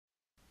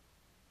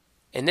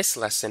In this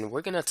lesson,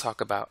 we're going to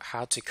talk about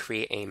how to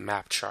create a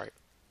map chart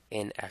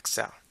in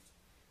Excel.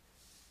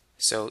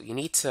 So you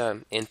need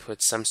to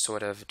input some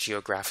sort of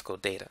geographical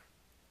data.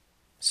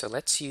 So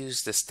let's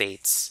use the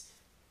states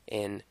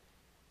in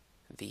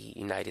the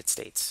United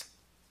States.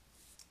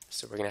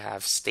 So we're going to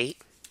have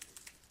state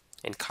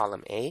in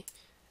column A,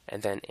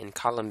 and then in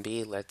column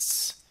B,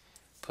 let's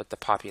put the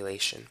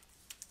population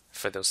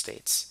for those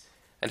states.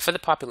 And for the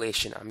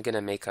population, I'm going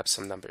to make up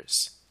some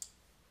numbers.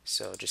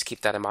 So just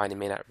keep that in mind. It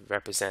may not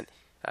represent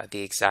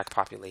the exact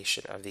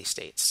population of these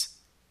states.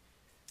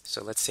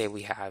 So let's say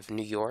we have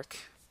New York,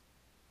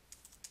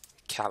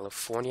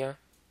 California,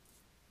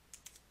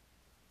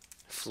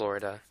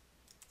 Florida,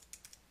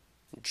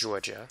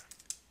 Georgia,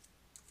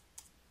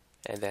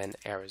 and then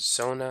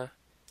Arizona,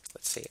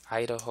 let's say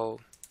Idaho,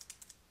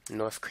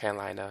 North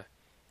Carolina,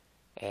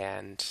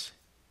 and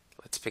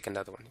let's pick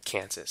another one,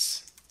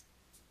 Kansas.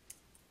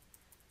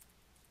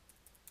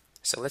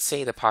 So let's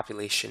say the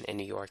population in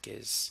New York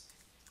is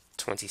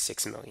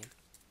 26 million.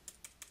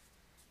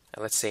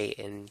 And let's say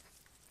in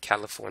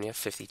California,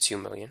 52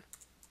 million.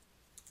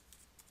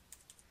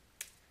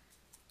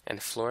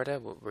 And Florida,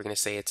 we're going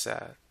to say it's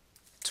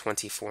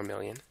 24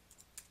 million.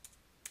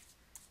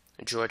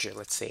 Georgia,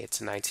 let's say it's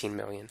 19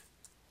 million.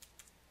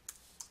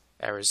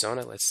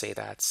 Arizona, let's say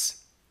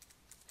that's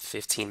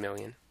 15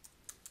 million.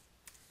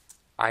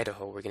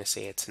 Idaho, we're going to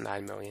say it's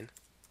 9 million.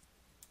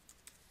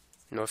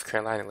 North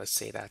Carolina, let's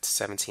say that's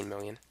 17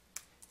 million.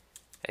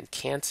 And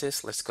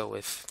Kansas, let's go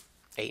with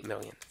 8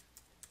 million.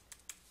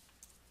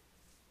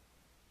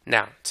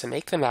 Now, to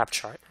make the map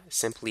chart,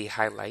 simply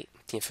highlight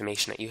the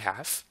information that you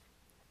have,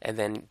 and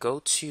then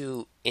go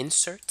to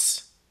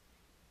Inserts,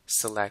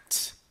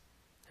 select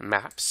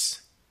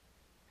Maps,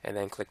 and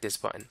then click this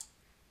button.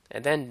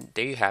 And then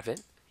there you have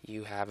it.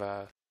 You have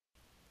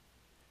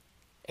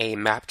a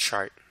map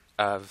chart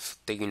of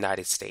the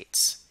United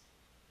States.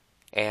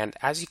 And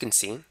as you can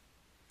see,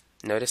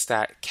 notice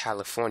that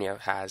California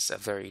has a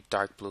very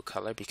dark blue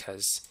color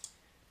because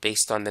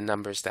based on the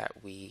numbers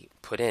that we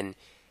put in,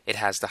 it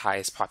has the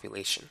highest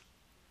population.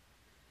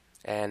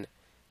 And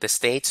the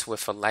states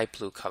with a light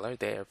blue color,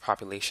 their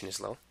population is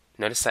low.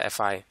 Notice that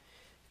if I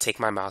take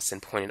my mouse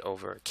and point it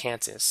over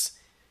Kansas,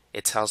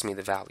 it tells me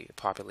the value,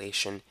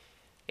 population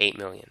 8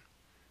 million.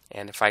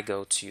 And if I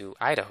go to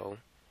Idaho,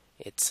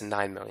 it's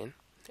 9 million.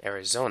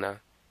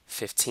 Arizona,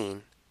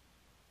 15.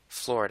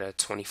 Florida,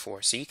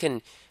 24. So you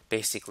can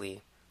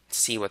basically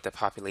see what the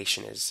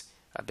population is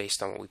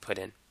based on what we put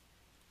in.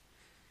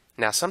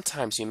 Now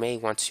sometimes you may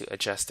want to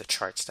adjust the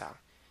chart style.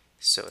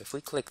 So if we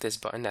click this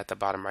button at the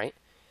bottom right,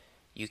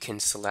 you can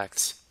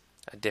select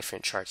a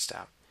different chart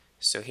style.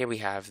 So here we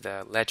have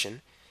the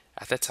legend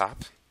at the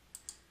top,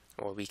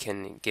 or we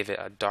can give it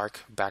a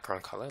dark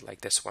background color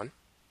like this one,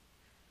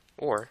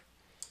 or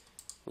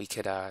we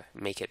could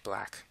make it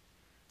black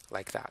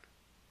like that.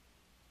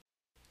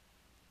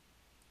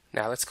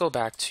 Now let's go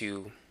back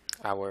to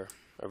our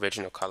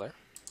original color,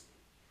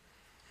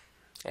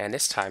 and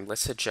this time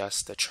let's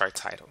adjust the chart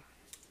title.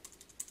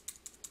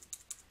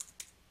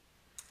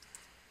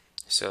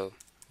 So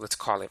let's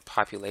call it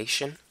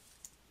population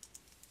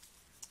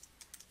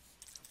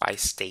by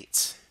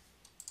state.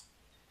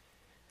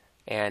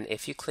 And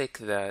if you click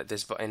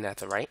this button at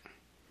the right,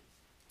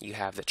 you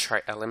have the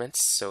chart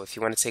elements. So if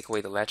you want to take away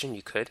the legend,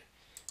 you could,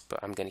 but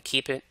I'm going to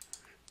keep it.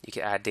 You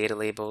can add data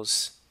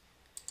labels.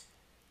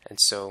 And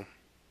so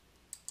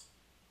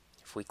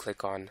if we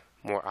click on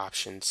more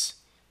options,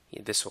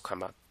 this will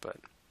come up, but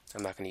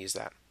I'm not going to use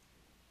that.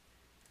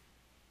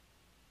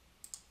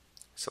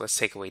 So let's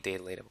take away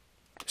data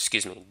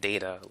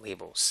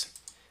labels.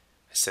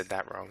 I said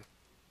that wrong.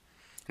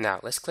 Now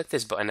let's click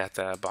this button at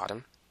the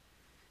bottom.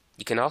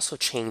 You can also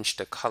change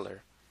the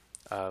color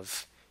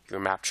of your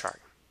map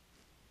chart.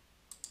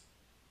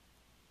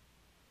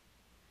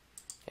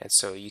 And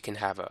so you can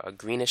have a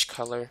greenish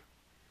color,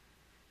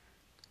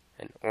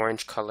 an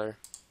orange color,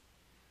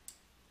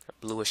 a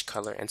bluish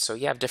color, and so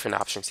you have different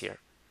options here.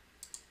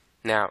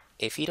 Now,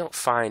 if you don't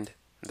find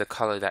the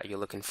color that you're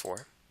looking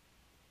for,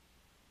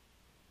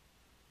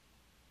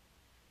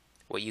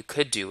 what you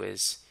could do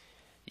is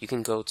you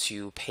can go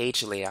to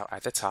page layout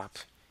at the top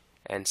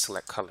and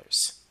select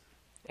colors,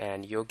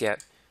 and you'll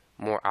get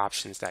more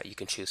options that you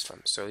can choose from.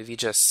 So if you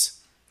just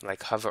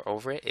like hover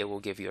over it, it will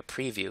give you a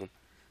preview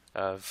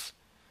of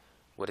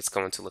what it's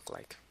going to look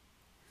like.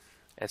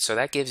 And so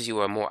that gives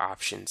you more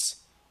options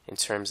in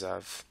terms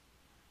of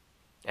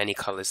any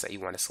colors that you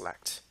want to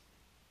select.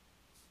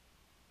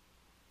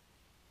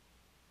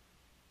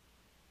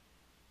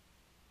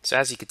 So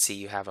as you can see,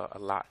 you have a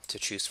lot to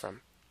choose from.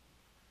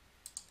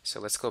 So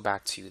let's go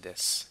back to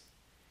this.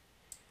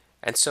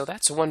 And so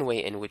that's one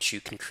way in which you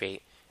can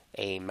create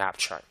a map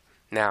chart.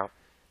 Now,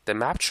 the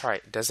map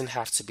chart doesn't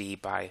have to be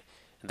by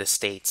the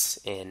states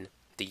in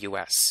the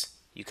US.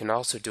 You can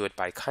also do it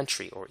by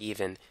country or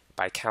even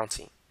by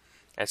county.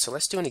 And so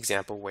let's do an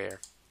example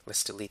where,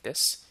 let's delete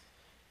this,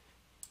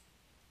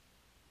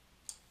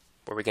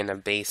 where we're going to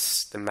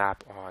base the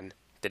map on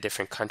the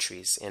different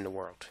countries in the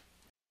world.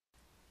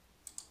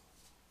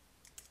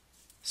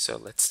 So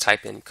let's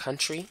type in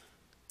country,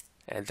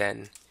 and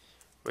then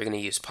we're going to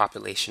use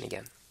population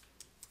again.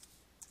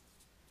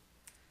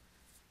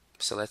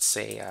 So let's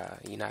say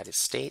United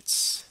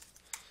States.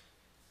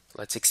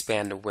 Let's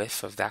expand the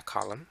width of that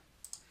column.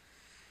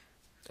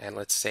 And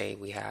let's say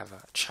we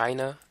have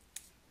China,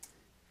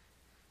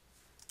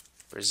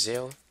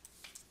 Brazil,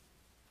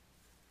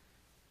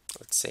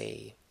 let's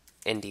say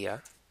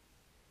India,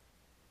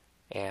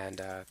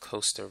 and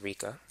Costa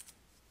Rica,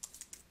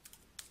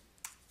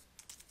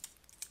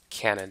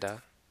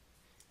 Canada,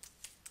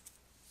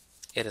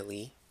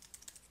 Italy,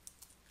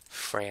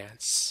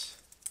 France,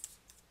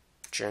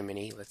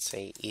 Germany, let's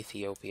say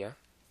Ethiopia,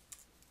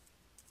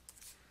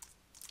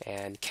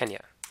 and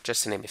Kenya,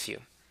 just to name a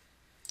few.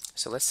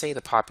 So let's say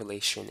the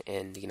population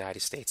in the United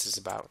States is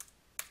about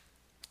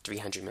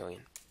 300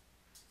 million.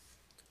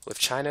 With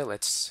China,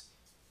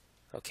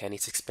 I need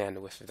to expand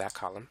the width of that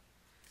column.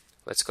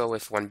 Let's go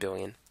with 1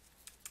 billion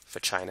for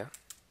China.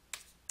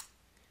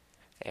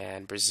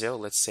 And Brazil,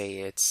 let's say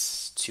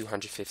it's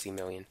 250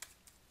 million.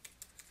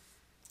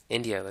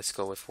 India, let's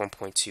go with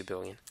 1.2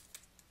 billion.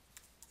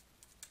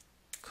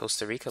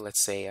 Costa Rica,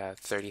 let's say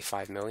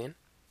 35 million.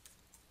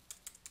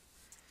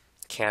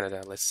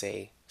 Canada, let's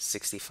say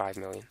 65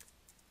 million.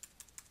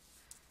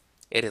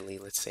 Italy,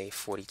 let's say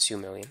 42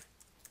 million.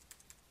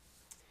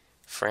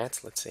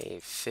 France, let's say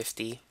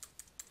 50.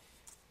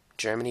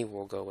 Germany,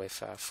 we'll go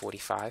with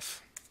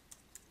 45.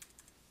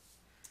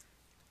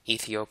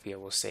 Ethiopia,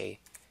 we'll say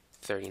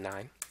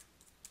 39.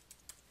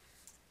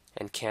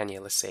 And Kenya,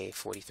 let's say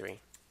 43.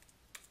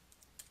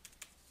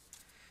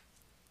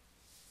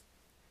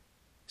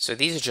 So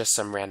these are just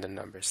some random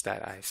numbers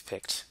that I've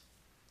picked.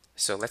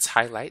 So let's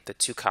highlight the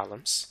two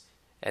columns,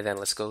 and then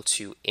let's go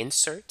to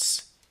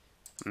Inserts,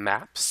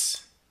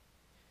 Maps,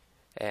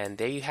 and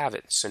there you have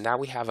it. So now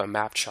we have a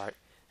map chart,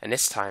 and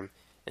this time,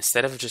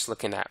 instead of just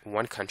looking at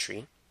one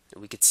country,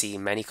 we could see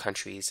many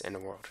countries in the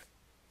world.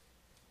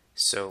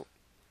 So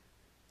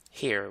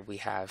here we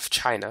have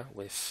China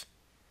with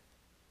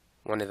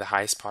one of the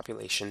highest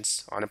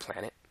populations on the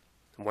planet,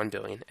 1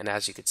 billion, and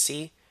as you can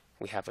see,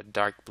 we have a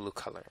dark blue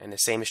color, and the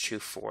same is true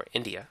for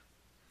India.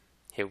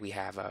 Here we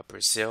have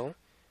Brazil,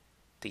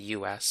 the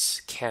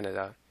US,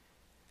 Canada,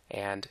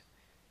 and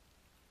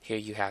here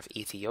you have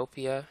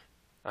Ethiopia,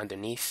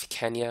 underneath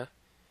Kenya,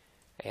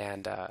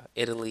 and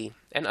Italy,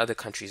 and other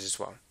countries as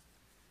well.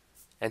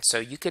 And so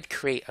you could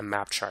create a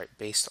map chart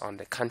based on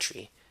the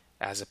country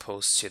as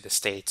opposed to the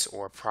states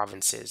or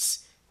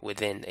provinces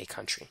within a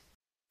country.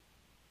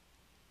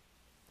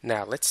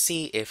 Now let's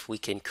see if we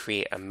can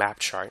create a map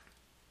chart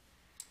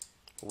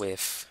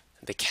with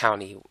the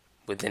county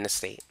within a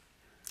state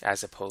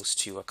as opposed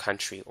to a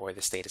country or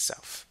the state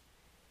itself.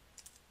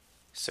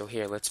 So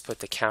here, let's put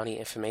the county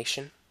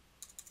information.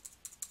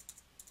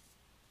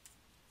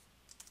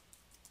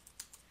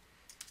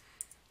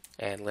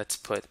 And let's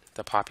put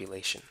the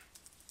population.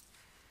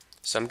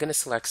 So I'm going to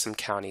select some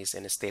counties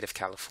in the state of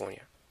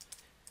California.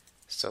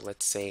 So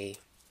let's say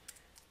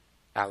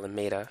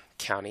Alameda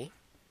County.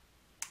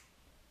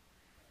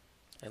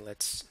 And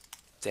let's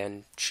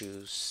then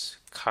choose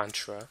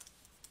Contra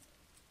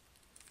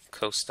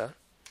Costa.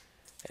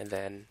 And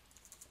then,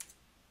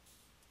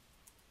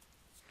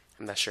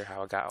 I'm not sure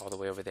how I got all the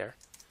way over there.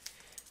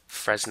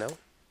 Fresno.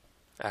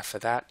 After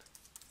that,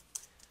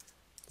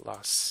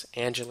 Los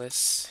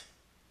Angeles,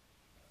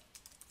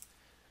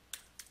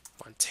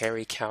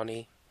 Monterey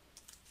County,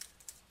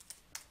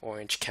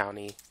 Orange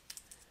County,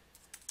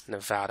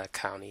 Nevada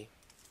County,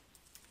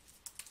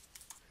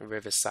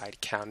 Riverside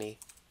County,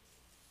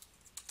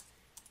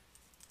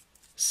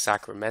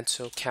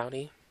 Sacramento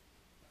County,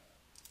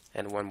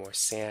 and one more,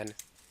 San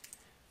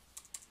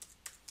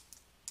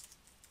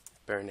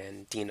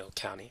Bernardino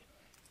County.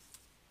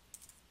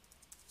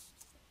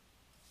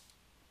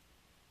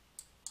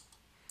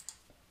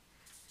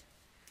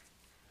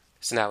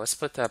 So now let's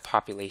put the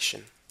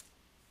population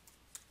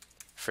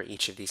for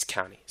each of these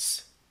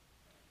counties.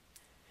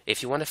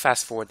 If you want to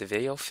fast forward the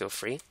video, feel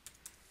free.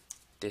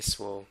 This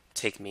will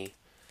take me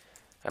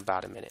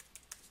about a minute,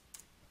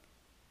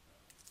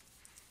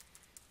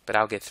 but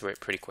I'll get through it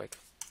pretty quick.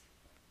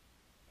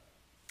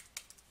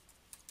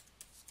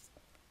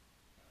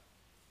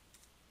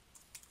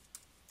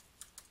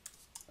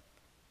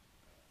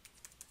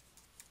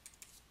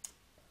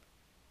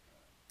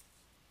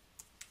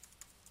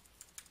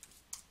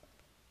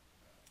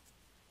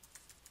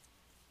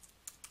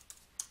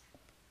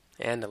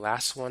 And the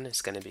last one is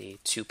going to be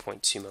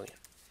 2.2 million.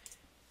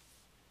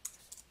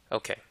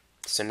 Okay,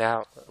 so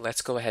now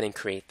let's go ahead and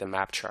create the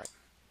map chart.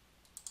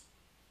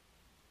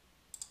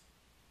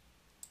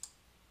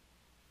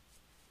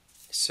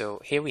 So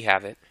here we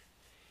have it,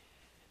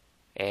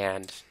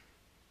 and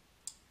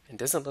it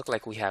doesn't look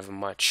like we have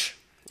much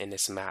in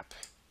this map,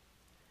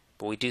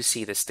 but we do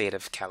see the state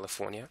of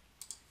California.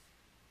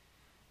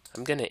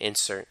 I'm going to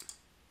insert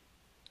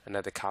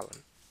another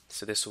column.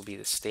 So this will be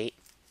the state.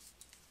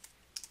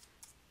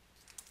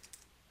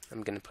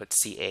 I'm going to put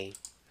CA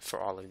for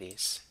all of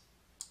these.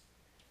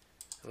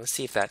 Let's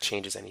see if that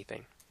changes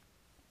anything.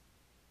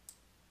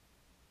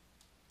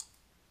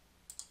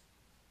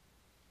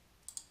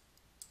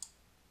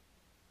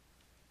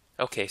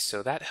 Okay,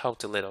 so that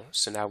helped a little.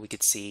 So now we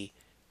could see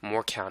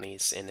more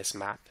counties in this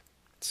map.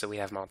 So we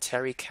have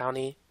Monterey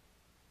County,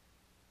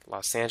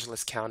 Los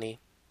Angeles County,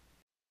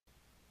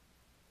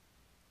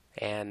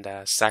 and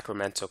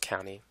Sacramento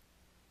County,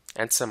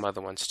 and some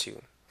other ones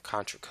too.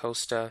 Contra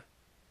Costa,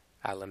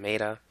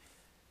 Alameda,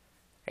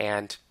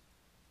 and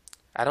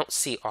I don't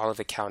see all of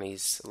the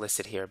counties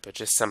listed here, but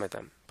just some of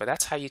them. But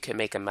that's how you can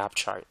make a map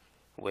chart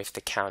with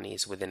the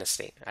counties within a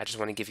state. I just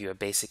want to give you a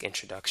basic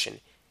introduction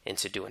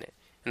into doing it.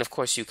 And of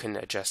course, you can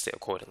adjust it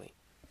accordingly.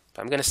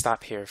 But I'm going to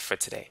stop here for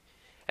today.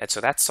 And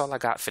so that's all I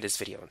got for this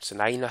video. So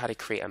now you know how to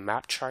create a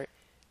map chart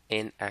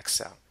in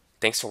Excel.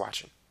 Thanks for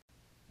watching.